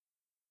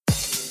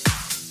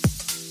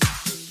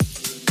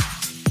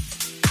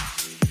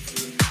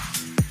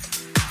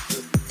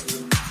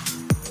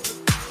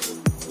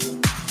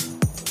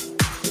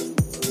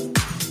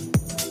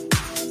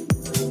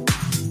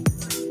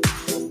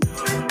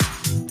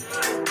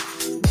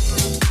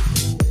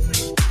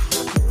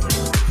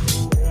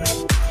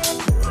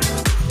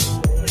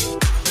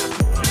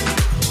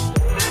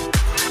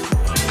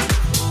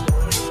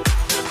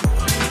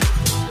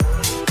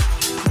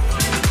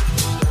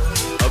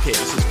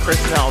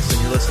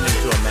Nelson. You're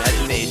listening to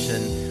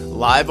Imagination,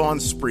 live on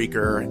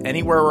Spreaker,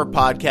 anywhere where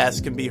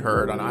podcasts can be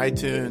heard, on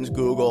iTunes,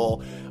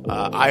 Google,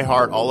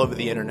 iHeart, all over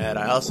the internet.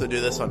 I also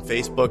do this on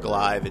Facebook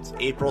Live. It's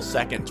April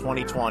 2nd,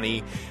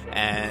 2020,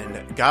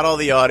 and got all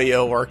the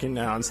audio working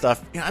now and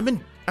stuff. You know,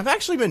 I've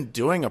actually been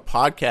doing a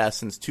podcast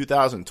since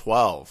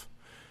 2012,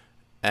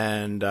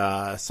 and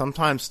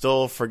sometimes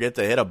still forget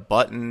to hit a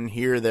button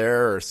here,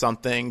 there, or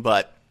something,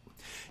 but,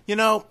 you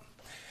know,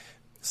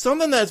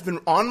 something that's been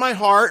on my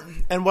heart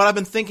and what I've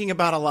been thinking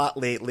about a lot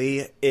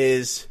lately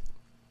is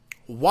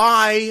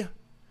why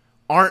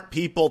aren't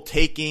people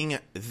taking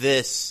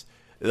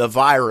the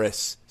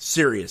virus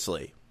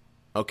seriously?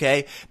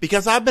 Okay?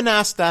 Because I've been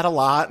asked that a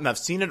lot and I've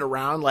seen it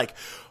around, like,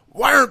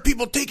 why aren't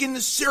people taking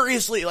this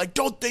seriously? Like,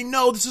 don't they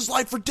know this is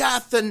life or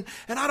death? And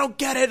I don't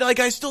get it. Like,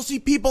 I still see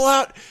people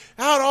out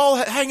all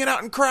hanging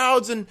out in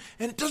crowds and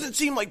it doesn't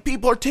seem like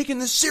people are taking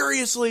this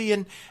seriously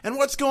and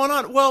what's going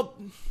on? Well,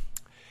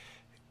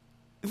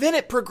 then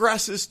it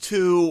progresses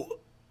to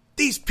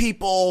these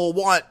people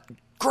want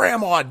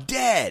grandma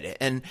dead,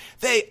 and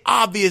they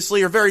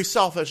obviously are very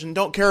selfish and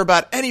don't care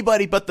about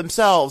anybody but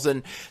themselves,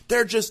 and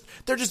they're just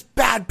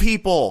bad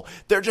people.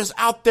 They're just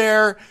out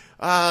there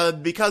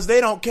because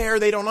they don't care.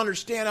 They don't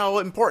understand how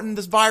important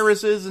this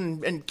virus is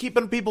and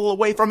keeping people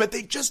away from it.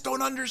 They just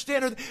don't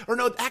understand, or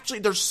no, actually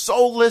they're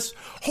soulless,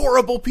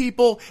 horrible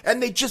people,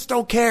 and they just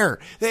don't care.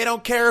 They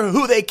don't care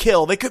who they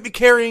kill. They could be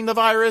carrying the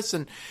virus,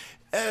 and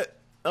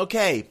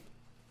okay.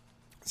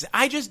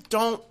 I just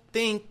don't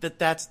think that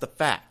that's the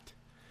fact.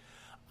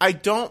 I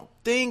don't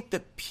think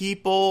that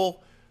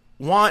people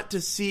want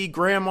to see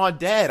grandma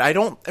dead. I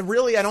don't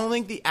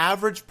think the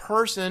average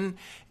person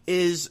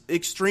is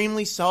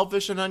extremely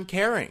selfish and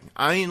uncaring.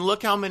 I mean,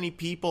 look how many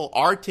people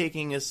are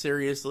taking this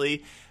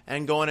seriously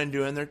and going and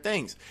doing their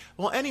things.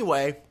 Well,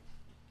 anyway,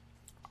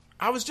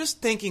 I was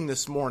just thinking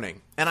this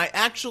morning, and I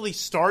actually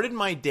started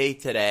my day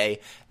today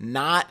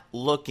not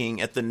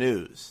looking at the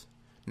news,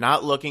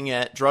 not looking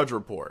at Drudge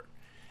Report.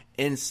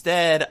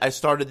 Instead, I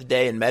started the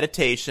day in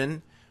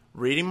meditation,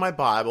 reading my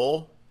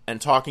Bible, and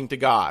talking to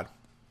God.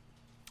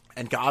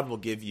 And God will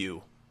give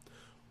you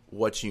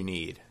what you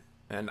need.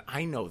 And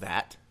I know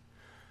that.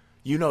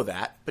 You know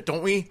that. But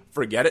don't we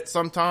forget it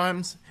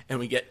sometimes? And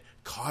we get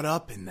caught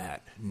up in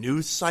that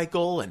news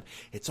cycle. And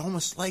it's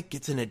almost like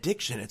it's an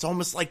addiction. It's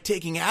almost like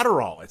taking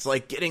Adderall. It's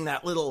like getting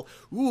that little,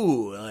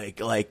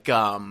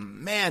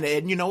 man.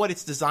 And you know what?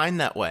 It's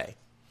designed that way.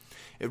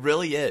 It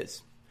really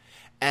is.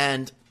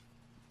 And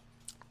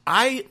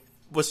I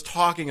was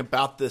talking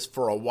about this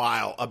for a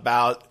while,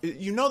 about,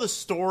 you know, the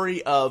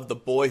story of the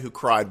boy who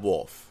cried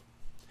wolf.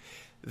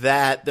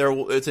 That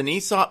it's an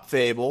Aesop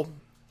fable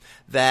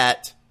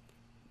that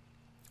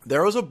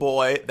there was a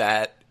boy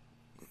that,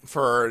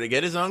 to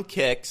get his own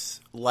kicks,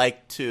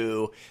 liked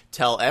to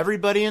tell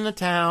everybody in the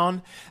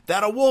town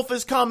that a wolf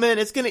is coming,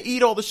 it's going to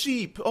eat all the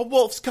sheep. A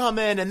wolf's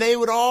coming, and they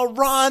would all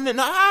run and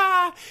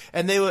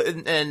they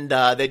would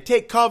they'd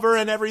take cover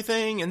and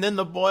everything, and then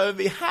the boy would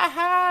be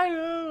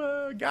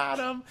got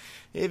him.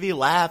 He'd be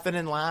laughing,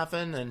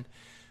 and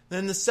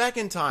then the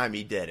second time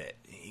he did it,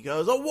 he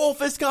goes, a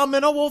wolf is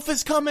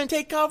coming,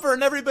 take cover,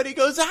 and everybody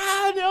goes,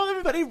 no,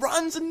 everybody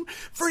runs and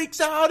freaks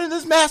out, and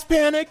there's mass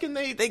panic, and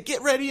they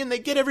get ready, and they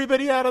get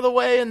everybody out of the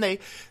way, and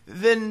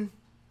then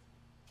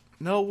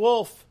no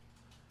wolf.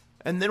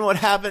 And then what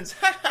happens?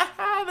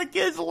 The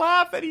kids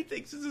laugh, and he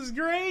thinks this is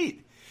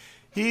great.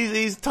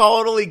 He's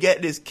totally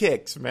getting his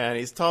kicks, man.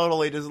 He's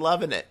totally just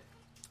loving it.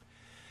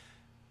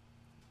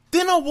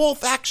 Then a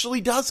wolf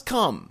actually does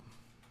come.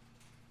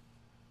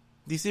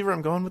 Do you see where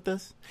I'm going with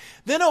this?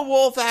 Then a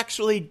wolf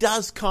actually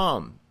does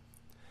come.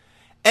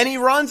 And he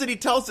runs and he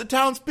tells the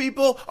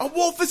townspeople, a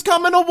wolf is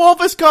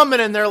coming.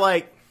 And they're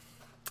like,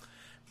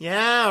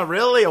 yeah,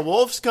 really? A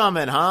wolf's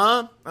coming,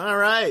 huh? All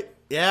right.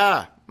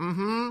 Yeah.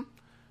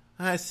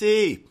 I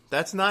see.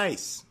 That's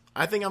nice.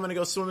 I think I'm going to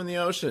go swim in the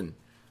ocean.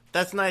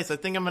 That's nice. I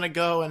think I'm going to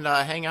go and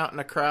hang out in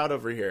a crowd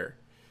over here.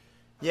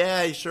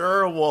 Yeah,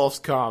 sure, a wolf's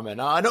coming.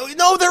 No,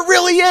 there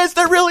really is.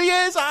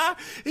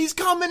 He's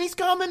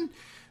coming.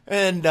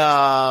 And,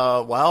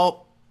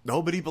 well,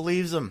 nobody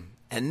believes him.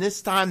 And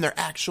this time there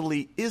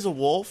actually is a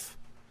wolf,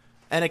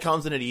 and it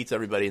comes and it eats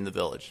everybody in the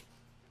village.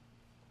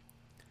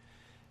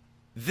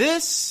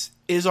 This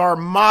is our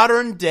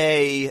modern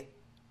day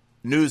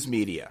news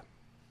media.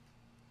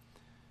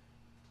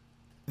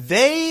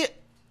 They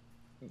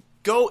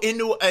go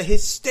into a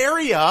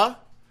hysteria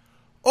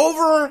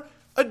over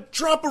a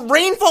drop of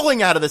rain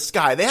falling out of the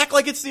sky. They act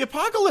like it's the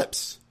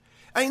apocalypse.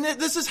 I mean,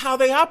 this is how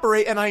they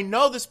operate, and I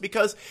know this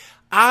because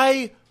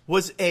I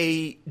was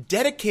a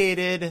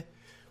dedicated,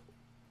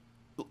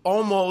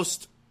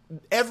 almost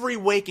every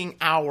waking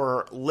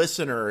hour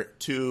listener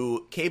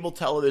to cable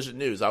television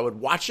news. I would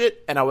watch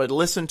it, and I would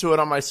listen to it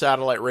on my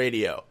satellite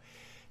radio.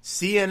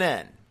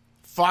 CNN,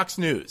 Fox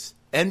News,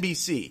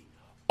 NBC,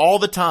 all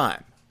the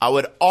time. I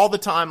would all the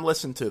time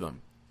listen to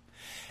them.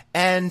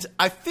 And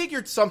I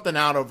figured something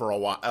out over a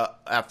while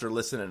after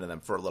listening to them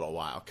for a little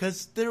while,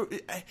 because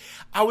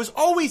I was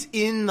always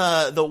in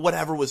the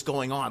whatever was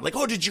going on. Like,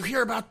 oh, did you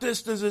hear about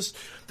this?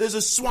 There's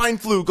a swine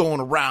flu going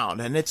around,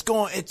 and it's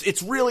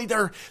really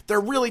they're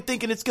really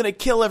thinking it's going to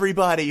kill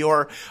everybody.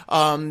 Or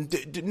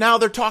now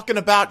they're talking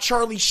about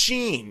Charlie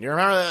Sheen. You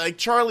remember, like,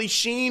 Charlie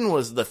Sheen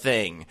was the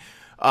thing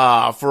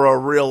for a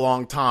real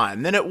long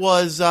time. Then it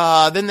was,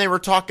 then they were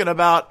talking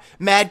about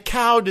mad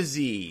cow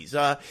disease.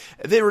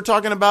 They were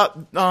talking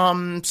about,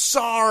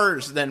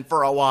 SARS then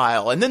for a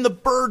while. And then the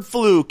bird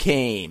flu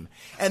came.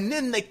 And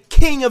then the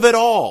king of it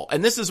all.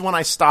 And this is when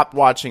I stopped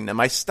watching them.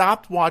 I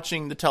stopped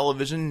watching the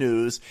television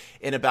news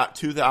in about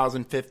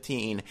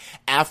 2015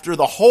 after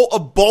the whole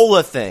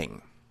Ebola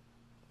thing.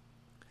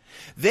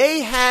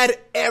 They had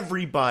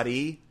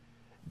everybody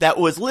that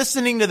was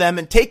listening to them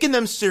and taking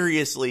them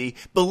seriously,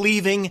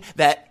 believing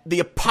that the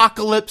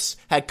apocalypse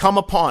had come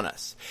upon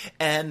us.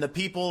 And the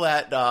people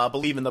that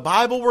believe in the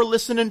Bible were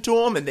listening to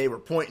them, and they were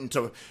pointing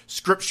to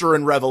Scripture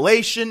and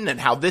Revelation and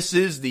how this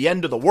is the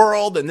end of the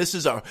world, and this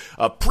is a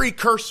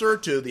precursor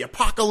to the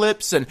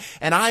apocalypse. And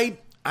I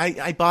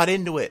bought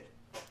into it.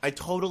 I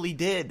totally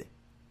did.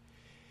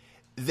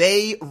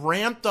 They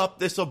ramped up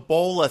this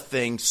Ebola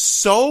thing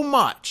so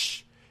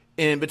much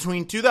in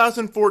between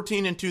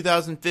 2014 and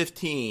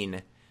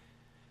 2015.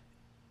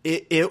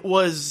 It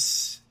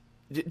was,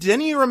 did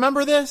any of you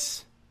remember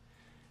this?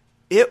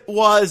 It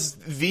was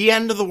the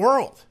end of the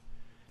world.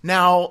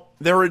 Now,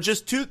 there were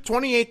just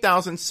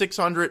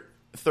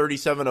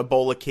 28,637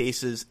 Ebola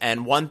cases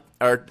and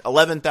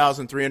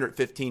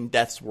 11,315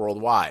 deaths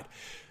worldwide.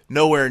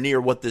 Nowhere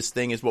near what this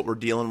thing is what we're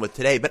dealing with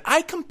today. But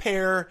I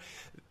compare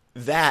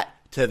that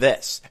to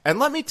this. And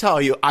let me tell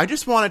you, I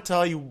just want to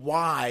tell you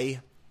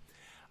why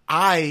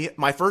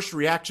my first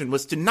reaction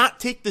was to not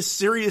take this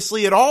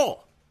seriously at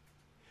all.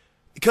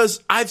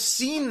 Because I've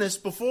seen this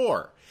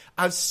before.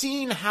 I've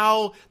seen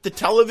how the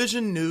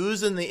television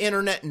news and the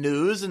internet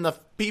news and the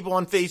people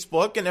on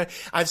Facebook, and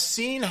I've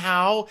seen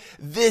how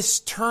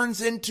this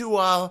turns into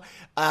a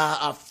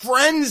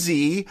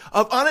frenzy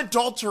of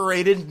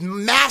unadulterated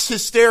mass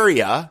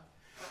hysteria.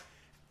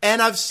 And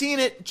I've seen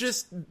it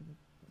just, and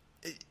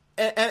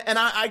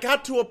I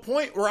got to a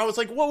point where I was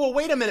like, whoa,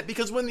 wait a minute,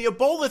 because when the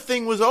Ebola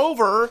thing was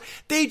over,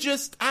 they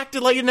just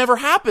acted like it never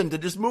happened to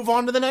just move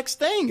on to the next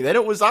thing. Then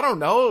it was, I don't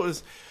know, it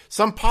was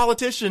some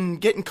politician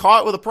getting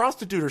caught with a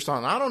prostitute or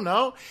something. I don't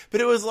know.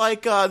 But it was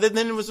like, then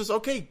it was just,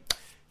 okay,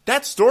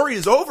 that story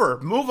is over.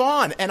 Move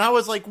on. And I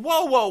was like,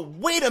 whoa,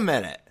 wait a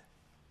minute.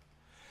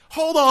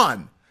 Hold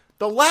on.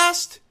 The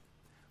last,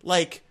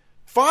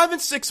 5 and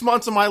 6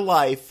 months of my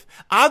life,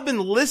 I've been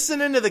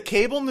listening to the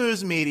cable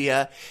news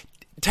media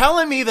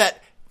telling me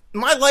that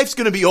my life's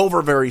going to be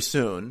over very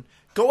soon.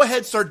 Go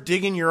ahead, start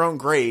digging your own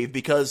grave,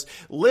 because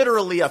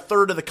literally a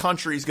third of the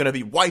country is going to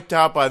be wiped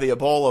out by the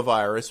Ebola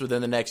virus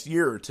within the next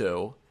year or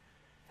two.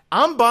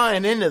 I'm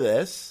buying into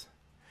this.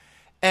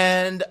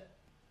 And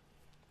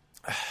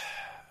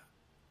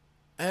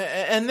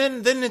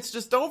then it's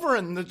just over,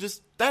 and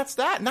that's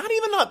that. Not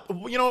even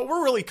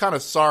we're really kind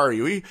of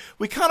sorry.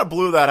 We kind of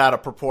blew that out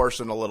of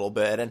proportion a little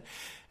bit. And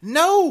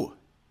no.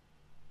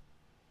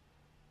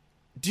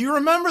 Do you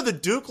remember the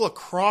Duke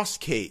Lacrosse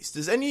case?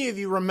 Does any of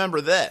you remember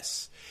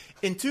this?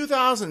 In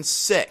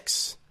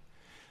 2006,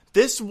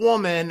 this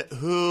woman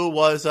who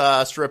was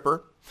a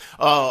stripper,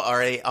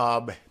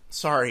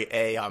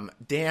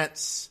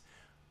 dance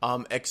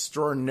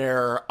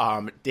extraordinaire,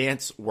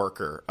 dance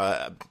worker,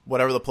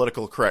 whatever the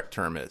political correct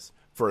term is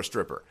for a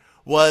stripper,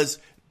 was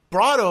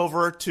brought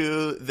over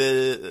to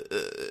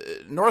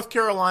the North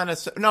Carolina.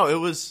 No, it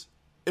was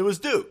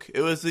Duke.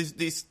 It was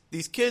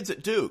these kids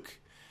at Duke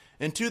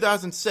in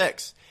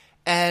 2006,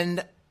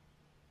 and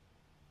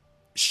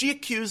she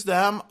accused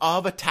them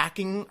of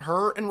attacking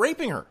her and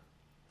raping her.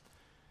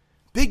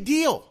 Big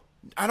deal.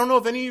 I don't know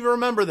if any of you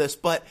remember this,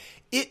 but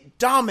it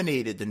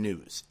dominated the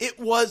news. It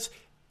was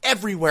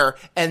everywhere,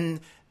 and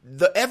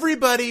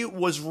everybody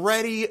was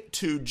ready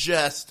to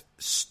just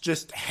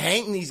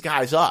hang these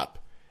guys up.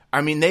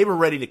 I mean, they were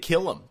ready to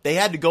kill them. They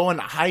had to go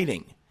into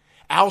hiding.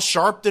 Al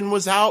Sharpton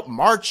was out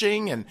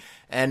marching, and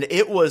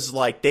it was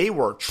like they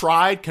were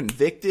tried,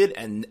 convicted,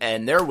 and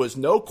there was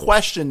no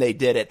question they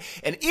did it.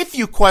 And if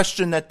you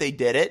question that they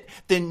did it,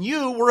 then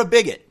you were a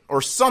bigot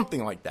or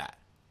something like that.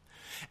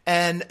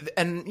 And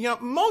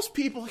most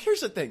people,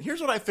 here's the thing.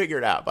 Here's what I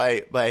figured out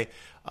by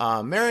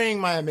marrying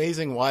my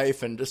amazing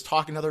wife and just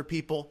talking to other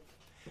people.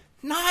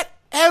 Not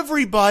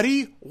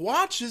everybody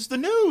watches the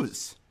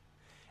news.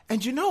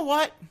 And you know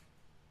what?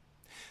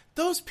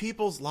 Those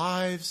people's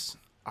lives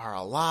are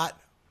a lot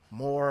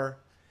more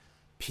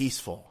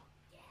peaceful.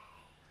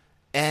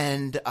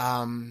 And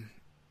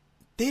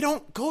they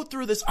don't go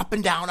through this up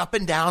and down,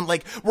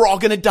 like we're all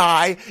going to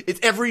die.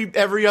 It's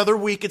every other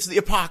week it's the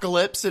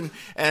apocalypse, and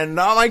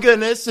oh my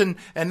goodness, and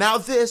now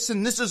this,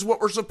 and this is what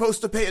we're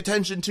supposed to pay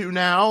attention to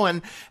now.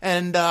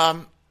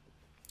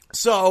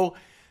 So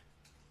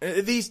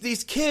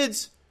these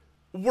kids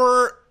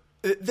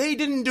they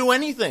didn't do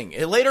anything.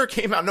 It later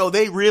came out, no,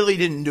 they really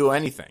didn't do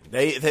anything.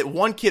 That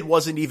one kid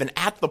wasn't even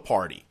at the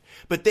party.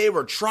 but they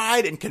were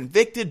tried and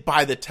convicted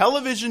by the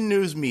television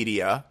news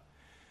media.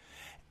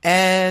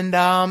 And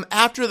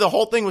after the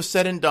whole thing was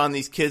said and done,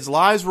 these kids'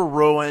 lives were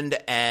ruined,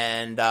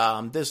 and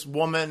this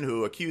woman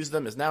who accused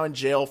them is now in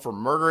jail for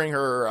murdering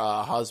her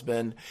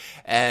husband,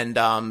 and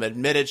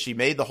admitted she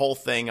made the whole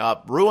thing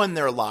up, ruined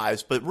their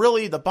lives. But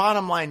really, the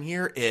bottom line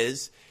here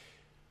is,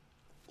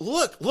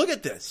 look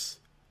at this.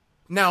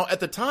 Now,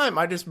 at the time,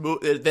 I just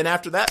moved. Then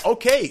after that,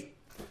 okay,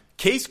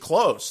 case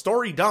closed,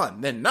 story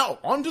done. Then no,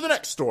 on to the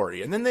next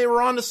story. And then they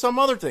were on to some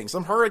other thing,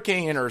 some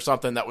hurricane or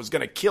something that was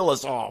going to kill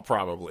us all,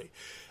 probably.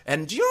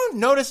 And do you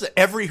notice that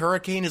every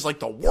hurricane is like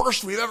the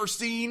worst we've ever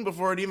seen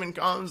before it even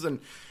comes?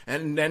 And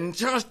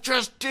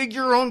just dig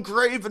your own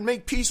grave and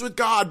make peace with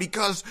God,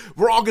 because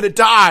we're all going to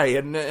die.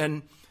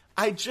 And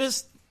I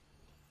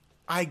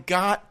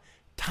got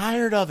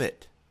tired of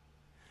it.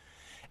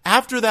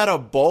 After that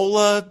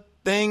Ebola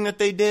thing that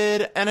they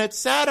did, and it's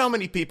sad how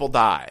many people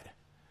died.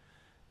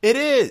 It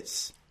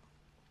is.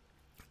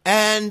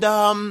 And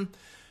I'm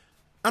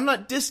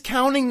not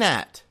discounting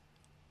that.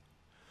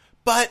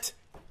 But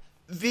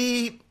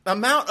the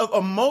amount of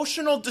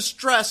emotional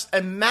distress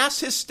and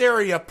mass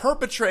hysteria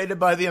perpetrated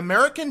by the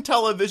American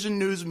television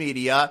news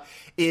media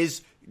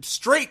is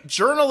straight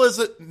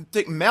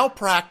journalistic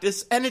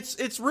malpractice, and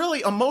it's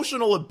really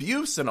emotional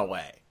abuse in a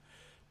way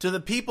to the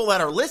people that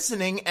are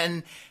listening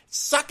and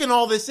sucking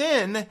all this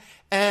in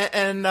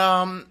and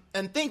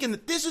thinking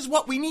that this is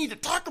what we need to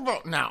talk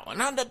about now,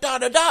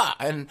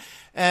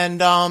 and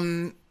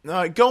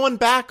going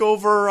back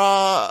over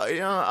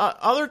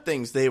other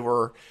things they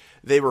were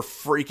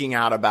freaking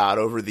out about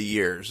over the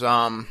years.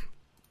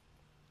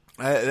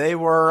 They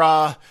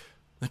were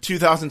the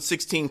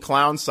 2016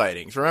 clown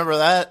sightings. Remember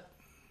that?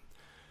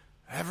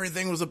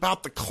 Everything was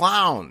about the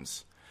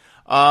clowns.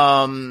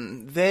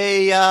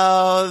 They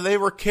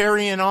were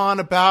carrying on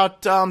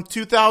about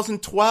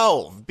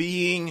 2012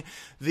 being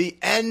the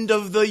end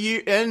of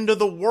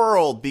the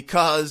world,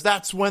 because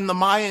that's when the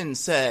Mayans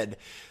said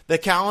the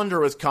calendar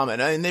was coming,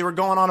 and they were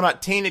going on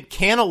about tainted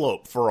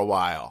cantaloupe for a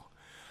while.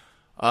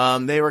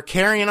 They were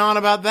carrying on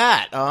about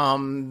that.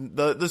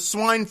 The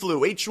swine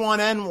flu,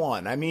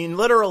 H1N1. I mean,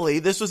 literally,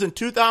 this was in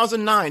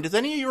 2009. Does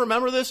any of you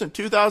remember this? In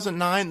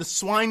 2009, the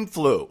swine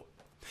flu.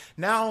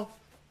 Now,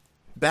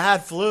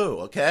 bad flu,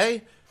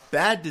 okay?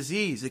 Bad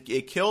disease.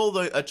 It killed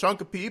a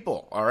chunk of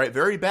people, all right?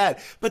 Very bad.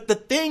 But the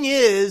thing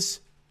is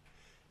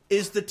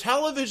the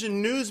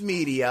television news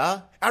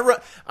media, I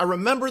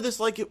remember this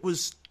like it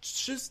was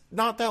just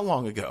not that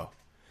long ago.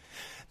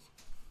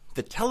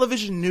 The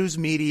television news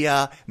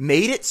media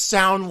made it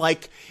sound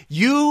like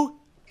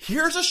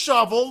here's a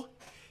shovel,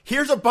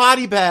 here's a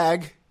body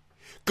bag,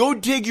 go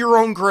dig your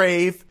own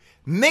grave,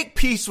 make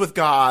peace with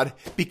God,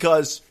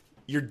 because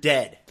you're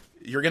dead.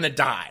 You're going to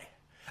die.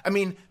 I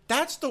mean,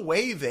 that's the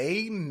way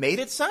they made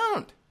it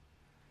sound.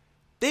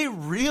 They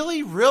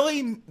really,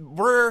 really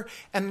were,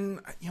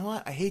 and you know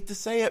what, I hate to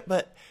say it,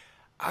 but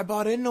I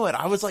bought into it.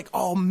 I was like,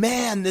 oh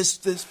man, this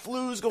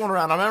flu's going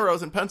around. I remember I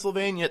was in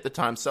Pennsylvania at the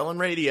time selling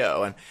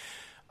radio, and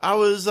I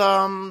was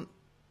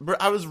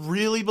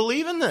really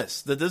believing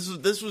this, that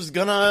this was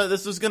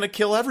gonna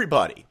kill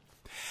everybody.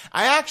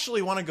 I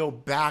actually want to go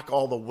back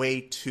all the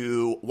way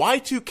to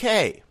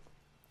Y2K.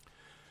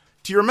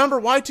 Do you remember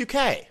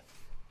Y2K?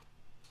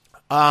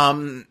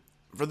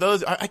 For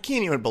those, I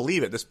can't even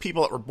believe it. There's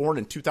people that were born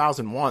in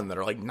 2001 that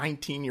are like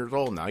 19 years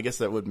old now. I guess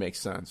that would make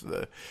sense.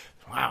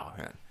 Wow,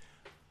 man.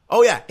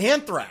 Oh yeah,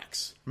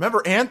 anthrax.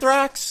 Remember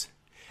anthrax?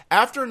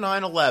 After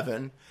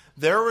 9/11,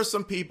 there were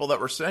some people that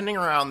were sending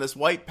around this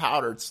white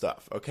powdered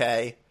stuff,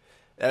 okay?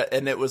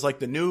 And it was like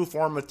the new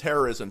form of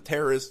terrorism,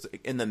 terrorists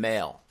in the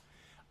mail.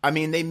 I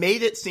mean, they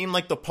made it seem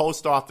like the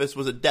post office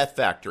was a death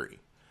factory.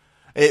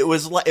 It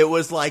was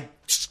like,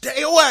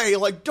 stay away,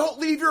 like, don't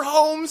leave your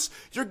homes,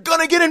 you're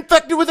gonna get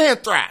infected with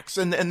anthrax.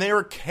 And they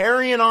were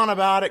carrying on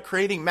about it,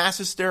 creating mass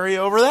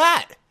hysteria over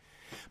that.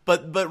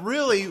 But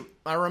really,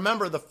 I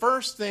remember the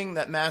first thing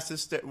that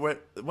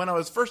when I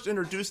was first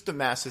introduced to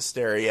mass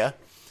hysteria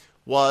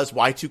was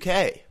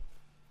Y2K.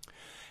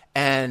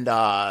 And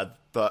I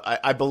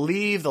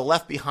believe the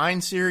Left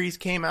Behind series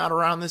came out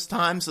around this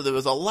time, so there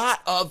was a lot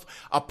of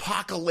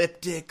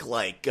apocalyptic,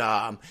 like,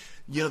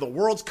 the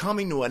world's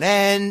coming to an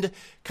end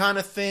kind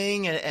of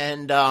thing,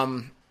 and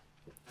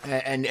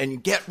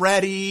get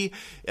ready,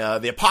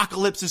 the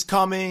apocalypse is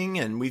coming,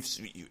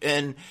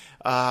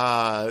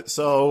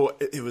 so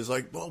it was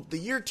like, well, the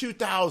year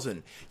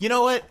 2000, you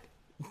know what?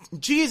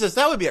 Jesus,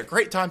 that would be a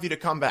great time for you to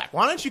come back.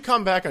 Why don't you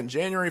come back on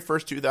January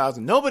 1st,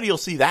 2000? Nobody will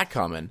see that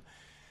coming.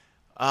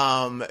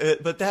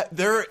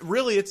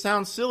 It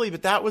sounds silly,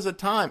 but that was a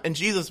time, and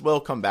Jesus will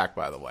come back,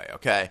 by the way,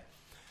 okay?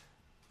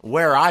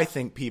 Where I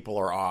think people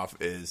are off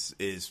is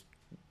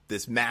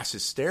this mass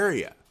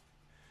hysteria.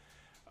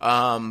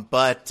 My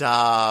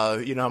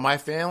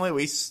family,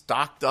 we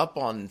stocked up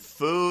on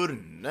food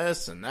and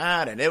this and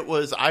that, and it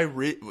was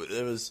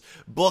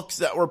books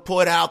that were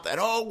put out that,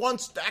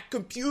 once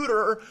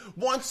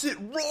it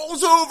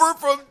rolls over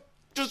from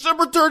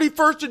December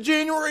 31st to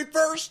January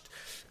 1st,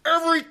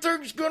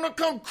 everything's gonna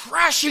come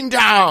crashing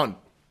down.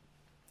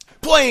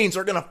 planes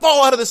are going to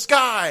fall out of the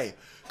sky.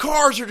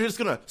 Cars are just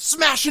going to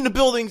smash into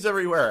buildings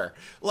everywhere.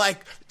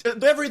 Like,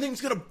 everything's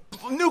going to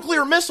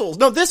nuclear missiles.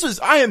 No,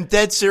 I am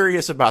dead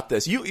serious about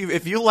this.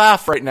 If you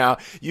laugh right now,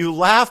 you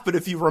laugh, but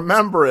if you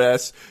remember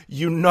this,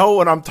 you know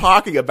what I'm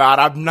talking about.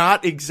 I'm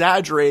not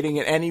exaggerating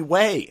in any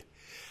way.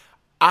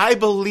 I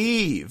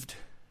believed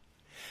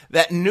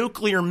that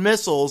nuclear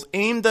missiles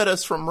aimed at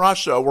us from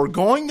Russia were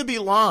going to be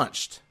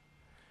launched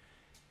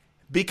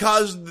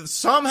because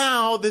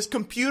somehow this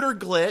computer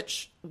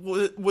glitch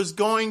was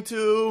going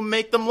to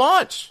make them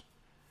launch.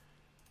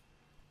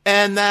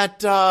 And that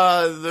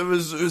there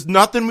was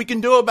nothing we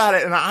can do about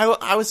it. And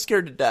I was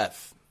scared to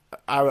death.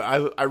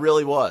 I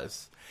really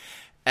was.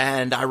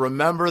 And I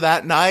remember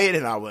that night,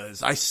 and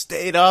I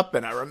stayed up,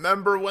 and I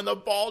remember when the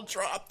ball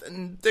dropped,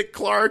 and Dick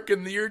Clark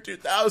in the year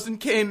 2000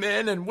 came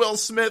in, and Will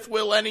Smith,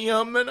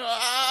 Millennium, and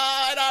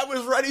I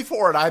was ready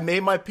for it. I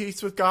made my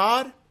peace with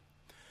God.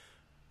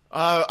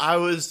 I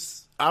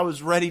was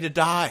ready to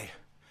die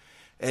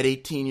at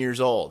 18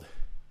 years old.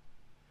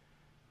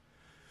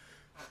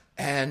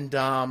 And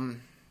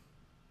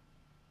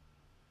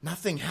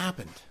nothing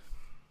happened.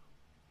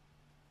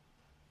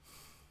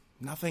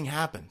 Nothing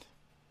happened.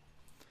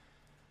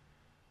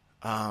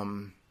 I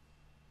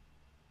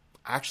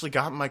actually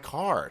got in my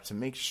car to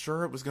make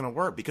sure it was going to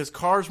work because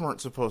cars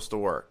weren't supposed to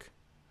work.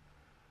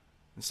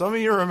 And some of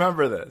you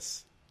remember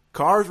this.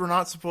 Cars were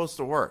not supposed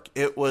to work.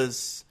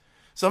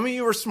 Some of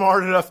you were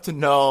smart enough to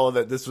know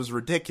that this was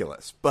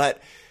ridiculous,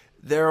 but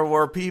there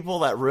were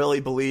people that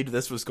really believed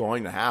this was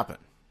going to happen.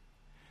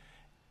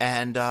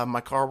 And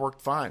my car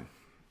worked fine.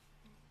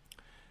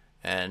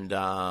 And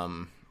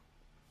I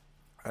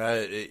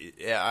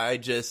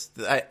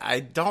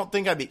don't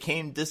think I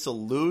became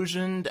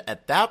disillusioned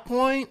at that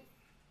point.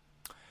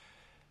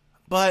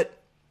 But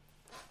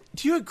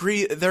do you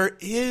agree there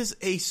is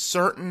a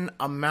certain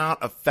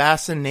amount of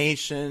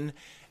fascination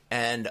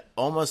and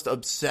almost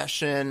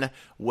obsession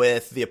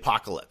with the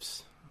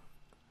apocalypse?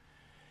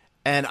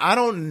 And I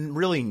don't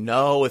really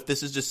know if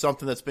this is just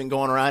something that's been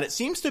going around. It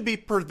seems to be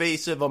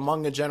pervasive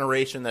among a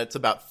generation that's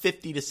about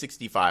 50 to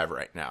 65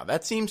 right now.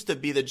 That seems to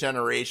be the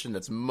generation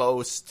that's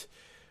most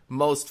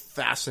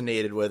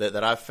fascinated with it,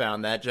 that I've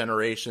found. That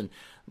generation,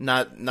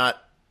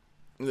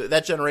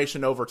 that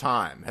generation over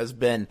time has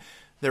been,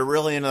 they're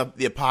really into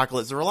the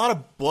apocalypse. There were a lot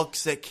of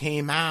books that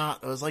came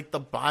out. It was like the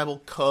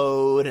Bible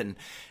Code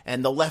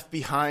and the Left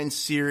Behind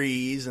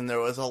series. And there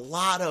was a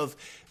lot of,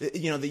 the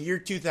year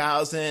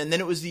 2000, then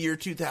it was the year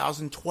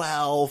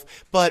 2012.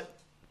 But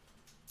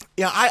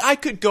I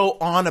could go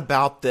on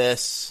about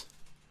this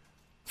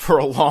for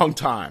a long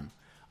time.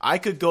 I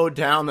could go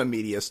down the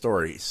media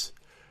stories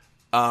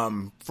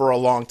for a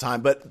long time.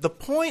 But the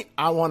point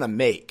I want to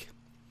make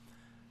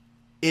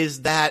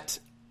is that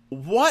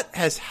what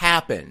has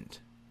happened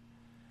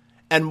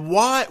and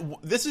why,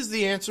 this is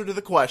the answer to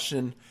the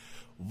question,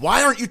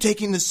 why aren't you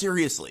taking this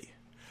seriously?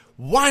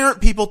 Why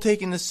aren't people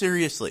taking this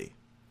seriously?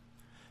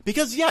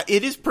 Because,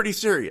 it is pretty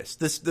serious.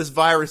 This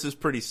virus is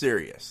pretty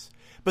serious.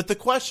 But the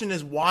question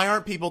is, why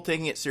aren't people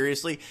taking it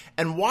seriously?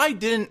 And why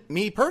didn't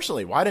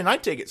I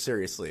take it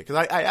seriously? Because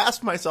I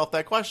asked myself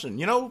that question.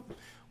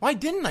 Why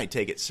didn't I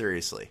take it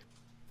seriously?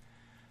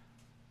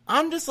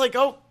 I'm just like,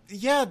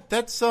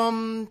 that's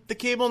the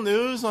cable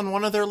news on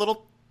one of their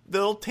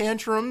little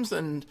tantrums,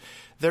 and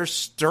they're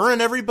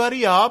stirring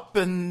everybody up,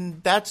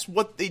 and that's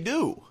what they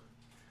do.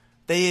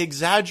 They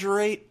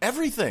exaggerate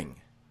everything.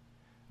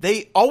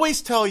 They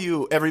always tell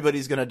you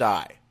everybody's going to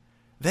die.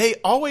 They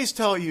always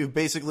tell you,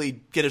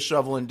 basically, get a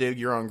shovel and dig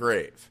your own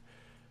grave.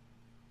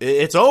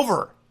 It's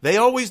over. They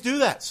always do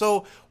that.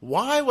 So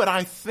why would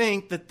I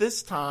think that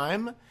this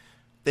time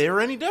they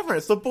are any different?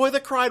 It's the boy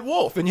that cried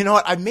wolf. And you know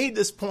what? I made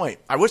this point.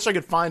 I wish I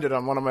could find it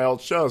on one of my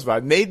old shows, but I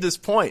made this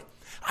point.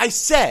 I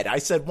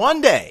said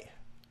one day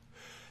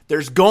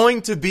there's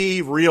going to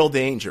be real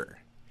danger,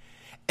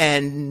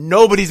 and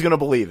nobody's going to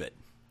believe it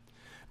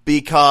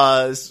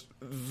because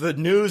the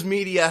news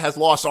media has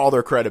lost all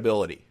their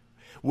credibility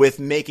with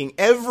making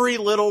every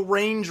little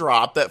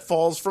raindrop that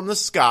falls from the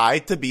sky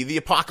to be the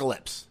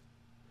apocalypse.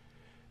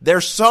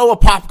 They're so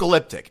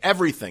apocalyptic,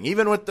 everything,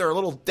 even with their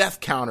little death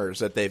counters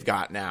that they've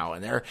got now.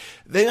 And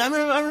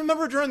I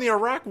remember during the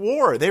Iraq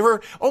War, they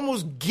were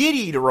almost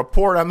giddy to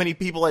report how many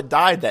people had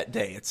died that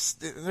day.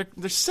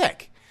 They're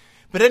sick.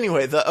 But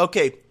anyway,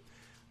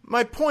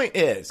 my point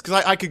is,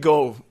 because I could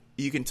go,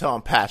 you can tell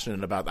I'm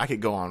passionate about, I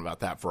could go on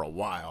about that for a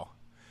while.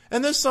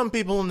 And there's some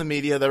people in the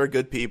media that are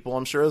good people.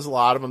 I'm sure there's a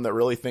lot of them that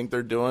really think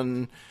they're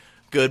doing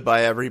good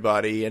by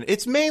everybody, and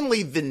it's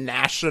mainly the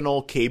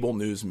national cable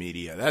news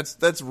media.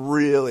 That's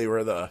really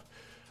where the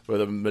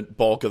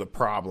bulk of the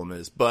problem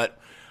is. But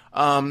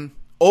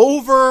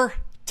over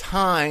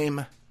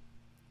time,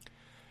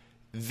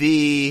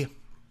 the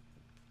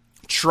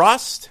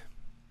trust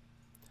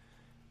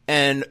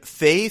and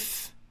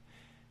faith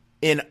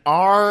in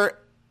our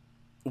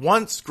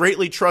once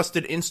greatly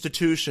trusted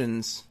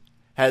institutions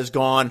has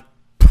gone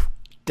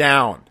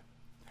down.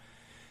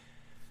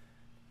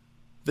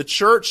 The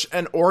church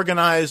and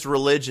organized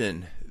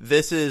religion,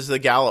 This is the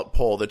Gallup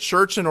poll. The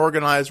church and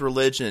organized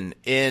religion.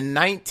 In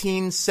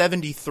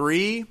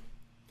 1973,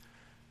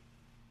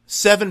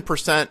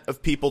 7%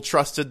 of people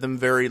trusted them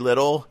very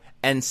little,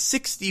 and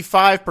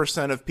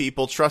 65% of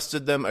people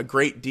trusted them a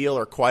great deal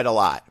or quite a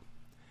lot.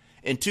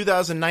 In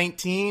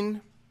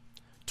 2019,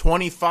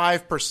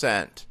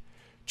 25%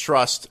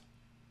 trust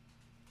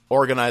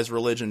organized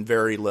religion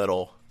very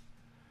little,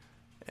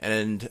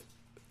 and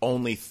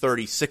only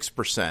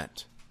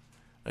 36%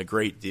 a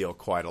great deal,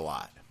 quite a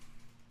lot.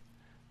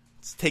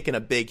 It's taken a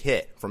big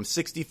hit from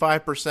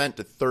 65%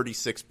 to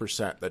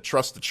 36% that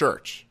trust the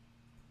church.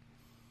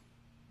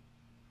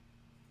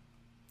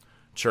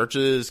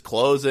 Churches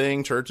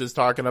closing, churches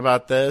talking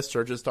about this,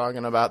 churches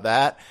talking about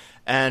that.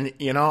 And,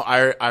 you know,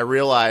 I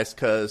realized,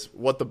 because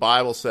what the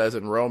Bible says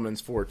in Romans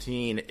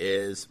 14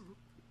 is,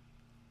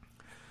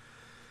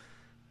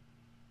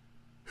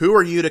 who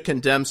are you to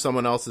condemn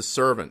someone else's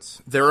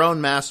servants? Their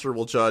own master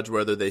will judge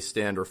whether they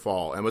stand or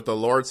fall. And with the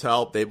Lord's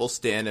help, they will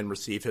stand and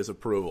receive his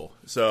approval.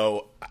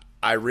 So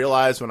I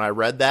realized when I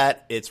read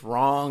that, it's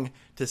wrong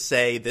to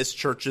say this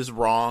church is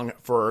wrong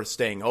for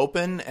staying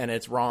open, and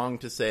it's wrong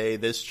to say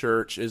this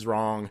church is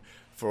wrong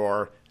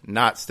for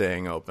not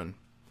staying open.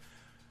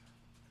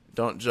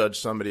 Don't judge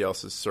somebody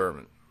else's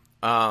servant.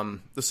 The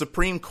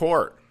Supreme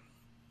Court.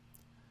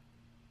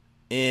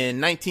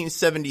 In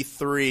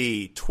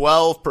 1973,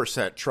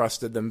 12%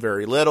 trusted them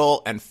very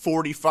little, and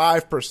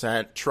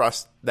 45%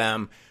 trust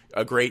them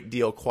a great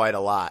deal, quite a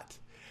lot.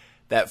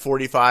 That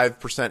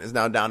 45% is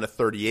now down to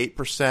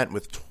 38%,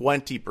 with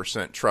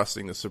 20%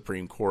 trusting the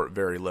Supreme Court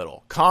very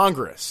little.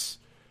 Congress.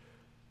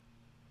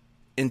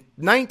 In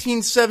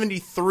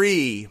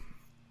 1973,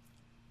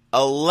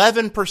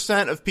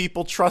 11% of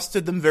people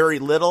trusted them very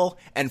little,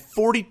 and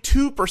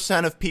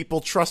 42% of people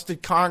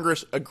trusted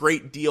Congress a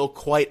great deal,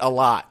 quite a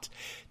lot.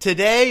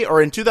 Today,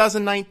 or in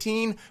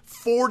 2019,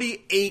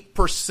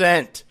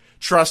 48%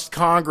 trust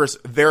Congress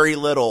very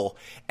little,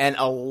 and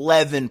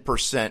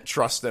 11%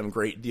 trust them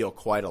great deal,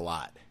 quite a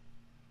lot.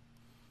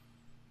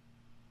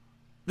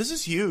 This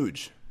is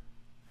huge.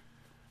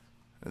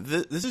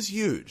 This is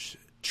huge.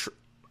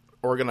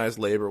 Organized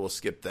labor, we'll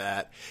skip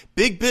that.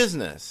 Big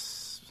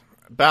business,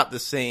 about the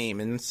same.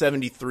 In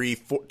 73,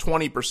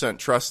 20%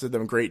 trusted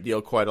them great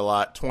deal, quite a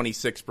lot.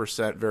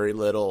 26% very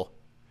little.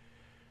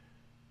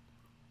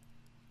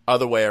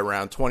 Other way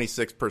around,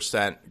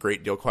 26%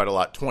 great deal, quite a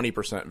lot,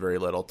 20% very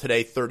little.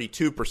 Today,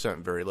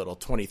 32% very little,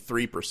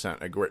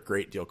 23% a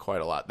great deal,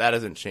 quite a lot. That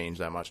hasn't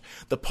changed that much.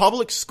 The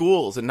public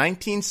schools, in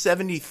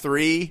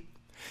 1973,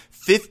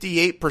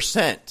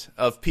 58%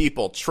 of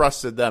people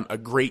trusted them a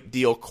great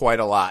deal,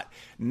 quite a lot.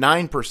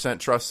 9%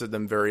 trusted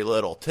them very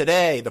little.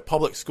 Today, the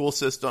public school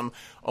system,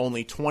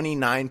 only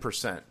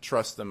 29%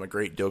 trust them a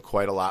great deal,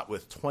 quite a lot,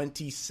 with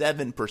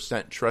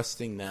 27%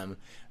 trusting them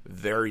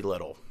very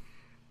little.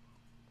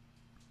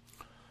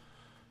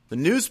 The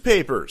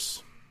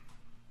newspapers.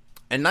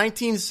 In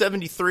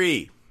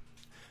 1973,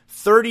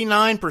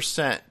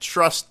 39%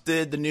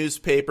 trusted the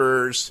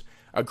newspapers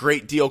a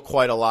great deal,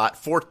 quite a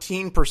lot.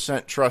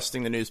 14%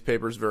 trusting the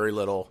newspapers very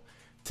little.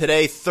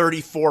 Today,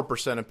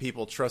 34% of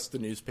people trust the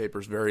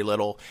newspapers very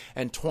little,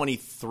 and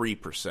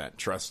 23%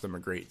 trust them a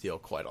great deal,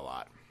 quite a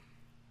lot.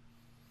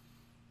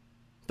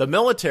 The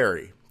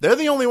military. They're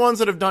the only ones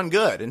that have done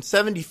good. In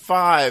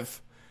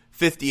 75,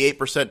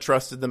 58%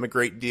 trusted them a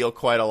great deal,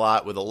 quite a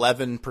lot, with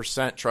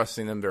 11%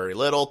 trusting them very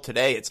little.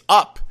 Today, it's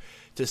up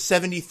to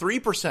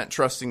 73%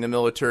 trusting the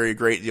military a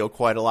great deal,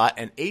 quite a lot,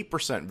 and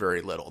 8%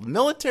 very little. The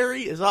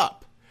military is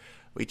up.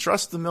 We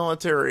trust the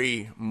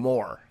military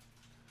more.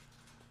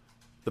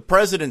 The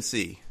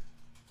presidency.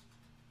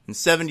 In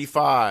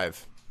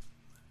 75,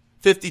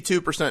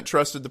 52%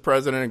 trusted the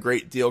president a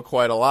great deal,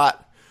 quite a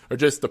lot, or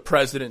just the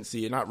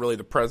presidency, not really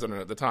the president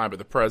at the time, but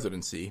the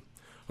presidency.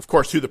 Of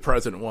course, who the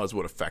president was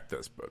would affect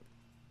this, but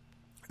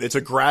it's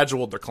a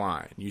gradual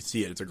decline. You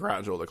see it. It's a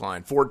gradual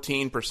decline.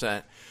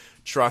 14%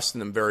 trust in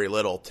them very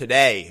little.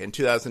 Today, in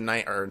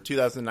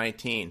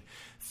 2019,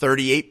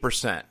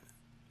 38%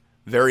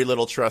 very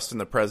little trust in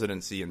the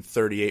presidency, and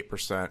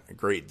 38% a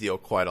great deal,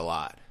 quite a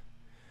lot.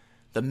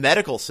 The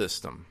medical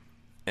system.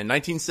 In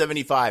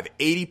 1975,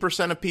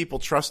 80% of people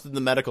trusted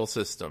the medical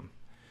system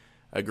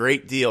a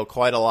great deal,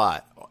 quite a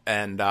lot,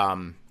 and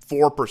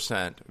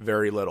 4%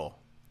 very little.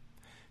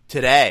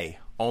 Today,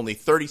 only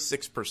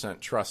 36%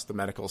 trust the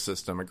medical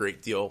system a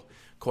great deal,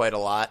 quite a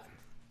lot,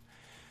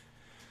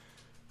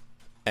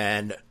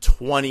 and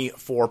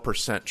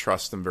 24%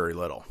 trust them very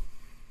little.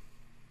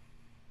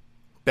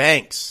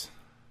 Banks.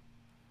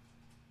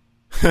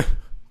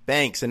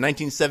 Banks. In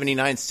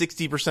 1979,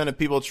 60% of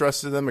people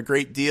trusted them a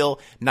great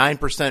deal,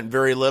 9%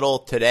 very little.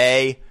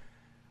 Today,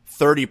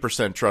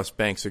 30% trust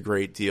banks a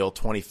great deal,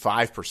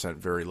 25%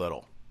 very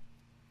little.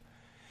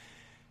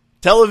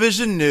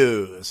 Television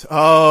news.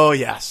 Oh,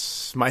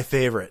 yes, my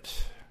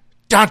favorite.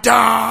 Dun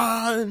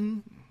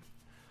dun!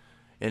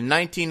 In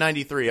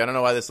 1993, I don't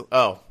know why this...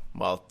 Oh,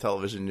 well,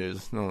 television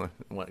news. No,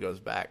 it goes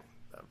back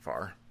that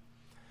far.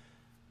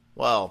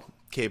 Well,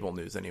 cable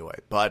news anyway.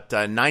 But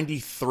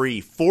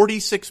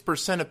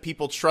 46% of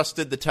people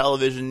trusted the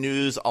television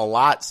news a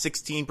lot,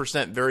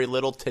 16% very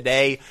little.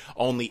 Today,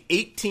 only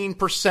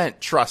 18%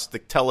 trust the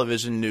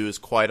television news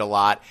quite a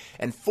lot,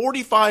 and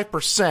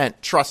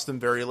 45% trust them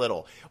very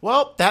little.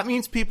 Well, that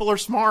means people are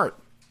smart.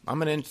 I'm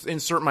going to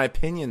insert my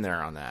opinion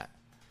there on that.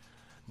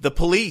 The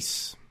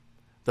police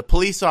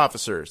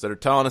officers that are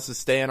telling us to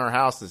stay in our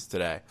houses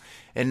today.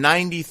 In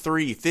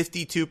 93,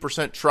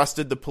 52%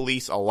 trusted the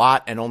police a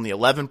lot, and only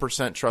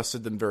 11%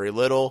 trusted them very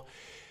little.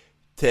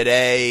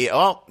 Today,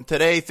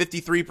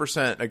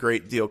 53% a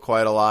great deal,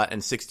 quite a lot,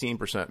 and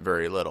 16%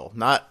 very little.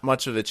 Not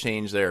much of a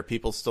change there.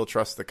 People still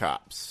trust the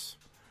cops.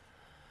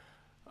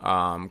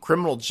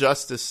 Criminal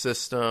justice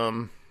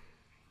system.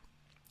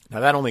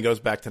 Now, that only goes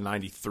back to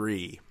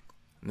 93.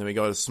 And then we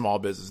go to small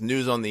business.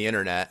 News on the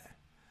internet.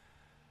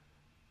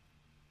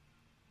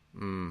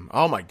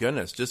 Oh my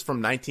goodness, just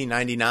from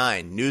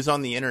 1999, news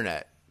on the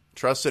internet.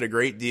 Trusted a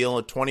great deal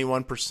at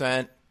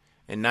 21%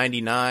 in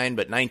 99,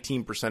 but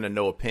 19% of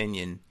no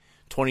opinion,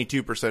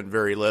 22%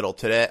 very little.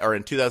 Today, or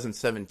in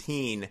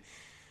 2017,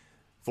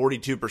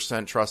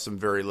 42% trust them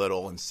very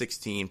little, and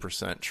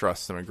 16%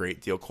 trust them a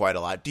great deal, quite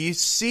a lot. Do you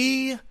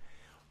see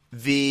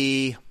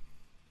the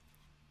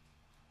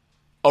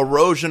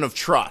erosion of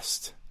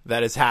trust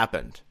that has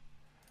happened?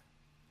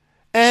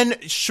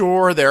 And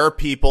sure, there are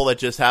people that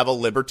just have a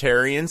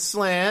libertarian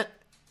slant.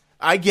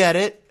 I get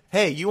it.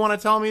 Hey, you want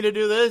to tell me to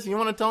do this? You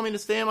want to tell me to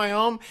stay in my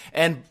home?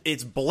 And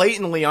it's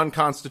blatantly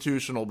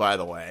unconstitutional, by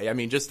the way. I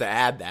mean, just to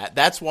add that.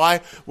 That's why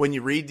when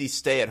you read these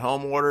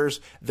stay-at-home orders,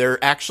 they're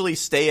actually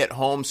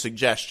stay-at-home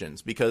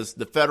suggestions, because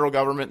the federal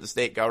government, the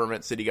state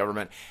government, city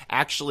government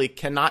actually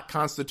cannot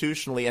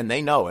constitutionally, and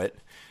they know it,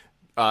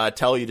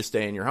 tell you to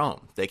stay in your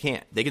home. They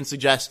can't. They can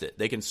suggest it.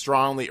 They can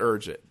strongly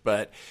urge it.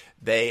 But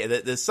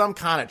there's some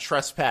kind of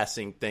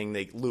trespassing thing,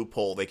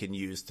 loophole they can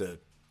use to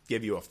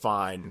give you a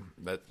fine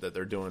that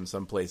they're doing in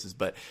some places.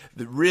 But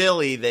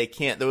really, they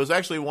can't. There was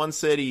actually one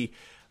city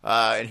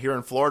here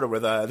in Florida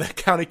where the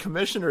county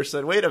commissioner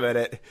said, wait a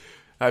minute.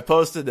 I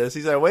posted this.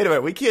 He said, wait a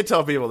minute. We can't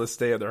tell people to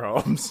stay in their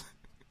homes.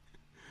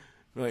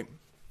 I'm like,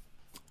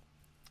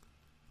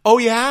 oh,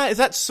 yeah? Is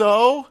that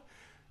so?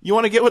 You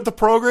want to get with the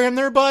program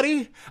there,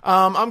 buddy?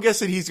 I'm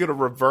guessing he's going to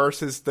reverse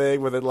his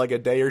thing within like a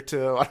day or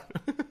two.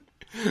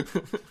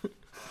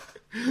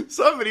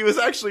 Somebody was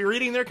actually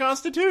reading their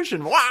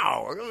Constitution.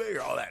 Wow.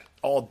 All that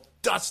all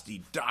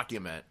dusty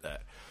document.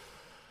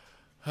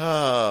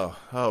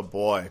 Oh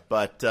boy.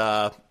 But,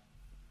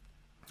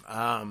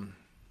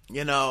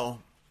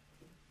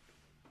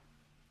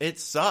 it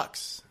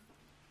sucks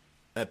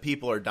that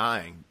people are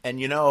dying. And,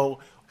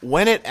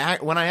 when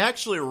I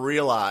actually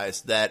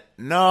realized that,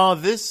 no,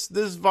 this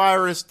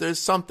virus, there's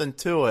something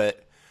to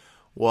it,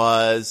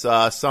 was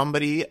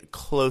somebody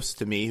close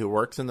to me who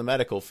works in the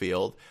medical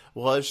field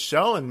was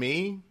showing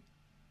me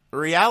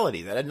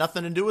reality that had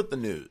nothing to do with the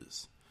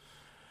news.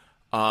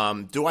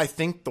 Do I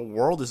think the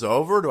world is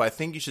over? Do I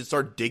think you should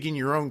start digging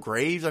your own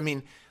graves? I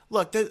mean,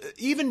 look,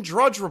 even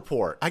Drudge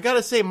Report. I got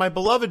to say, my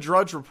beloved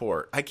Drudge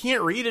Report, I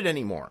can't read it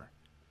anymore.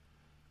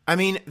 I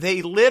mean,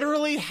 they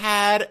literally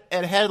had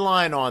a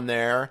headline on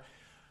there,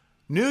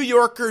 New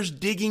Yorkers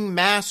digging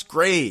mass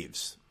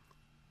graves.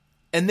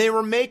 And they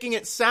were making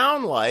it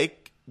sound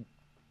like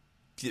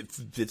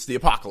it's the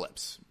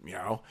apocalypse,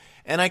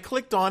 And I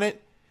clicked on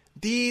it.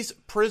 These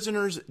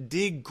prisoners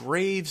dig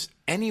graves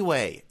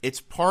anyway. It's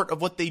part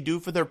of what they do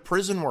for their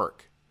prison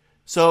work.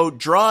 So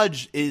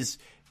Drudge is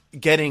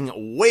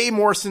getting way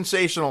more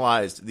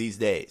sensationalized these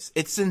days.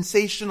 It's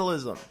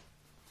sensationalism.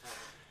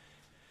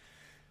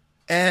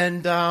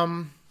 And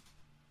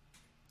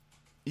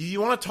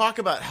you want to talk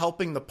about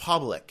helping the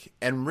public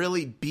and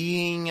really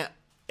being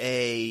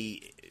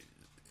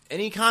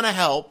any kind of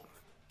help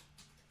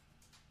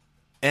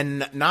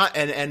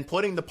and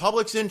putting the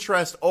public's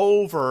interest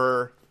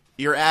over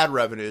your ad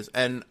revenues.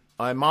 And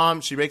my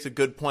mom, she makes a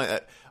good point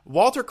that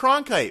Walter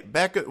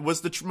Cronkite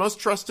was the most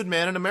trusted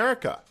man in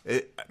America.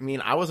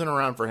 I wasn't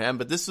around for him,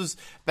 but this was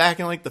back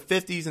in like the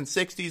 50s and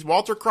 60s.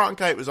 Walter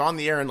Cronkite was on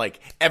the air and like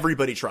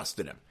everybody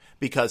trusted him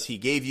because he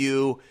gave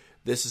you,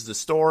 this is the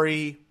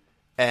story,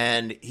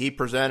 and he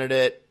presented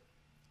it.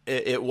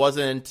 It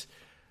wasn't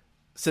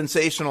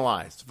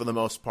sensationalized for the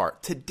most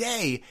part.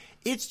 Today,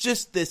 it's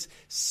just this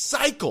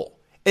cycle.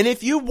 And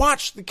if you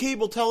watch the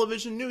cable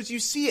television news, you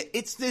see it.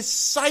 It's this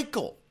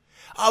cycle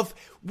of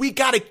we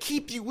got to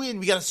keep you in.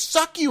 We got to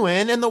suck you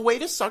in. And the way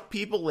to suck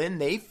people in,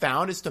 they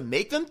found, is to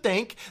make them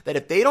think that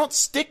if they don't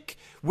stick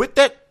with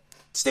that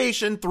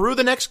station through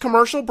the next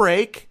commercial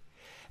break,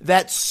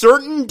 that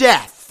certain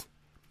death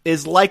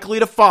is likely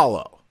to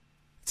follow.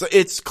 So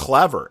it's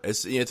clever.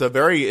 It's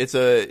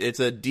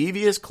a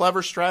devious,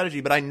 clever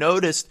strategy. But I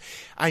noticed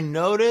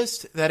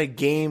that a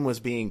game was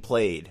being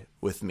played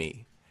with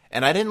me,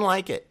 and I didn't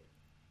like it.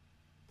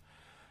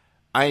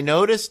 I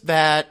noticed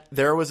that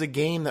there was a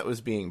game that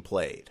was being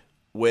played.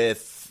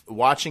 with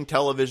watching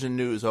television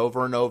news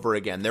over and over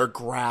again. Their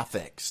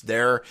graphics,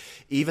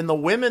 even the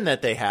women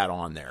that they had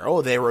on there.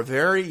 Oh, they were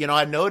very,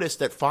 I noticed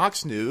that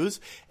Fox News,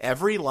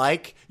 every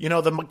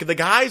the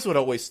guys would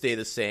always stay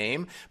the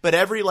same, but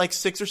every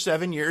 6 or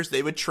 7 years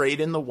they would trade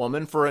in the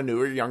woman for a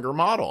newer, younger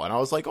model. And I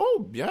was like,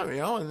 oh, yeah,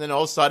 and then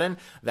all of a sudden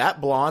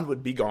that blonde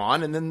would be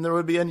gone, and then there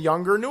would be a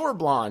younger, newer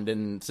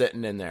blonde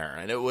sitting in there.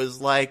 And it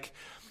was like,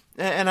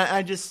 and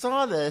I just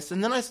saw this,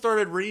 and then I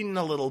started reading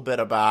a little bit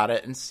about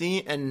it and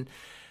seeing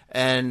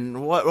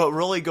and what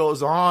really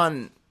goes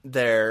on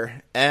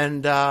there,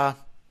 and I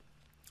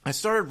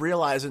started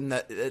realizing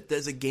that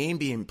there's a game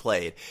being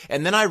played.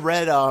 And then I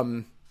read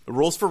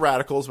Rules for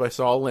Radicals by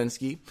Saul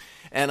Alinsky,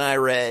 and I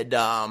read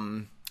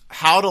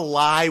How to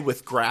Lie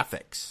with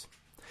Graphics.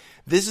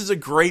 This is a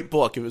great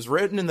book. It was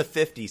written in the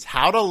 50s,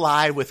 How to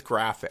Lie with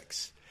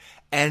Graphics,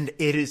 and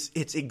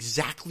it's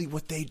exactly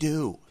what they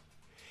do.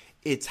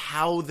 It's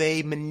how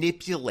they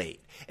manipulate.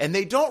 And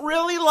they don't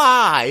really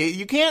lie.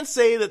 You can't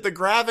say that the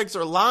graphics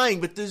are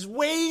lying, but there's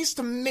ways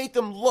to make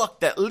them look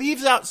that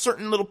leaves out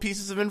certain little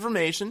pieces of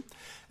information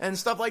and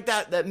stuff like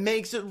that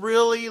makes it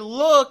really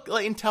look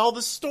like and tell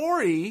the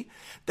story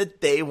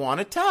that they want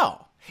to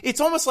tell.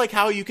 It's almost like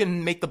how you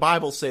can make the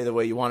Bible say the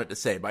way you want it to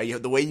say, by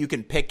the way you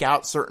can pick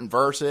out certain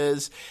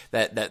verses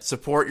that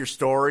support your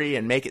story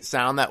and make it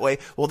sound that way.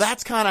 Well,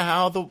 that's kind of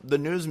how the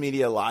news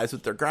media lies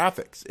with their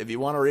graphics. If you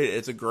want to read it,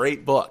 it's a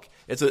great book.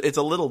 It's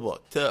a little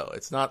book too.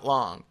 It's not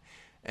long,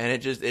 and it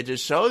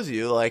just shows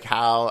you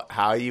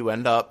how you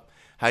end up,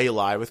 how you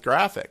lie with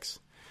graphics.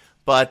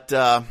 But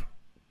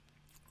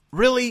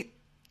really,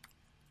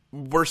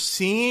 we're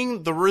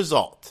seeing the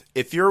result.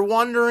 If you're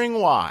wondering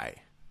why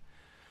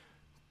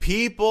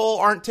people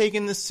aren't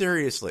taking this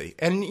seriously,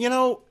 and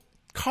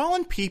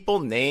calling people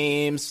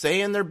names,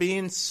 saying they're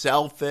being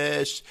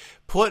selfish,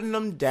 putting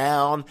them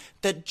down,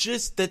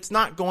 that's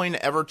not going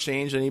to ever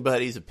change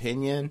anybody's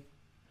opinion.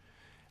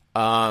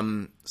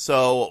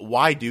 So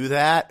why do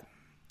that?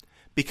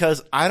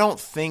 Because I don't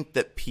think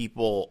that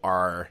people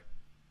are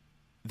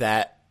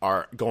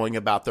going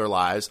about their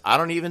lives. I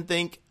don't even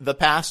think the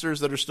pastors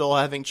that are still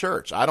having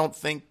church, I don't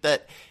think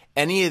that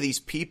any of these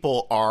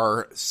people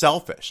are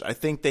selfish. I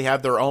think they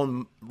have their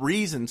own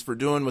reasons for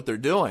doing what they're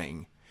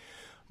doing.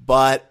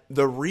 But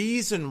the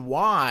reason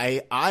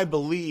why I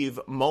believe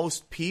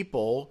most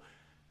people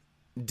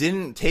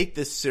didn't take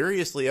this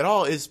seriously at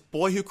all is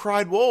Boy Who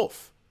Cried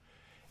Wolf.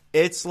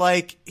 It's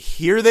like,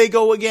 here they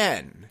go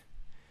again.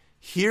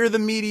 Here the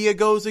media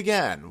goes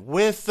again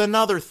with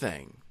another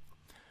thing.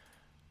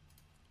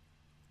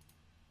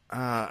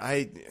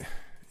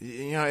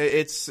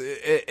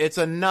 It's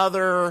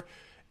another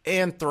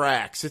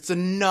anthrax. It's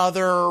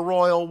another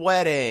royal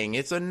wedding.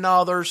 It's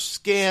another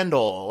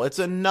scandal. It's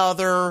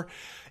another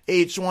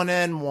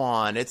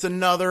H1N1. It's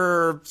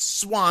another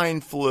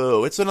swine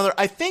flu.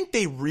 I think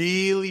they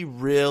really,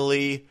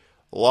 really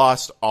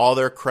lost all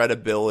their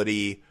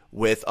credibility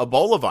with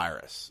Ebola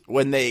virus.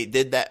 When they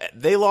did that,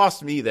 they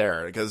lost me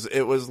there, because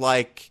it was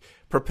like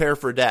prepare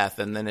for death,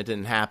 and then it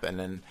didn't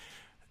happen.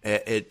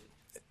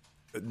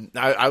 And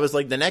I was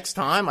like, the next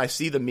time I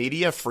see the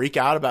media freak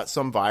out about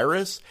some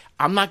virus,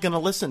 I'm not going to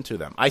listen to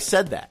them. I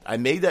said that. I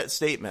made that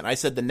statement. I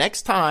said, the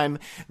next time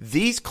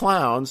these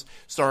clowns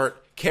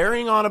start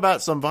carrying on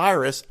about some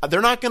virus,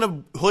 they're not going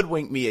to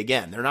hoodwink me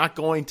again. They're not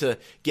going to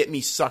get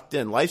me sucked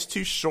in. Life's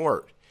too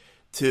short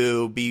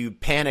to be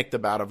panicked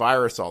about a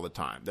virus all the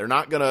time. They're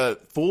not going to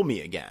fool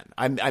me again.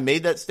 I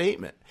made that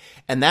statement.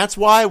 And that's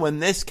why when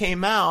this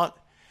came out,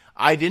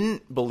 I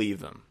didn't believe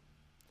them.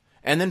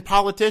 And then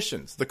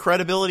politicians, the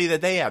credibility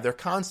that they have, they're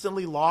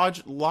constantly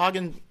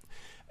blowing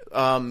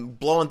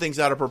things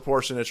out of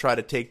proportion to try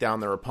to take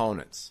down their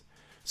opponents.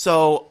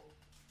 So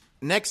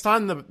next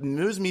time the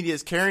news media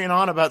is carrying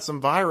on about some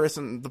virus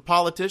and the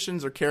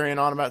politicians are carrying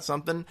on about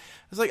something,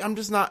 it's like, I'm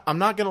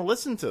not going to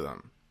listen to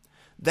them.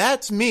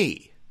 That's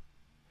me.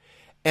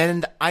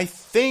 And I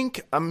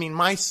think,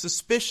 my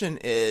suspicion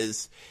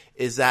is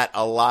that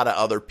a lot of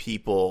other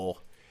people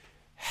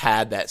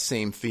had that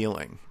same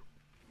feeling.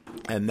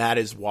 And that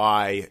is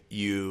why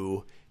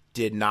you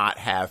did not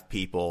have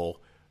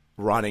people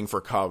running for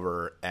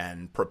cover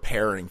and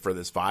preparing for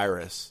this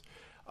virus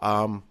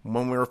when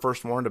we were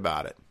first warned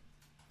about it.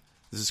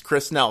 This is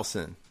Chris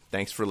Nelson.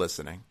 Thanks for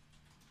listening.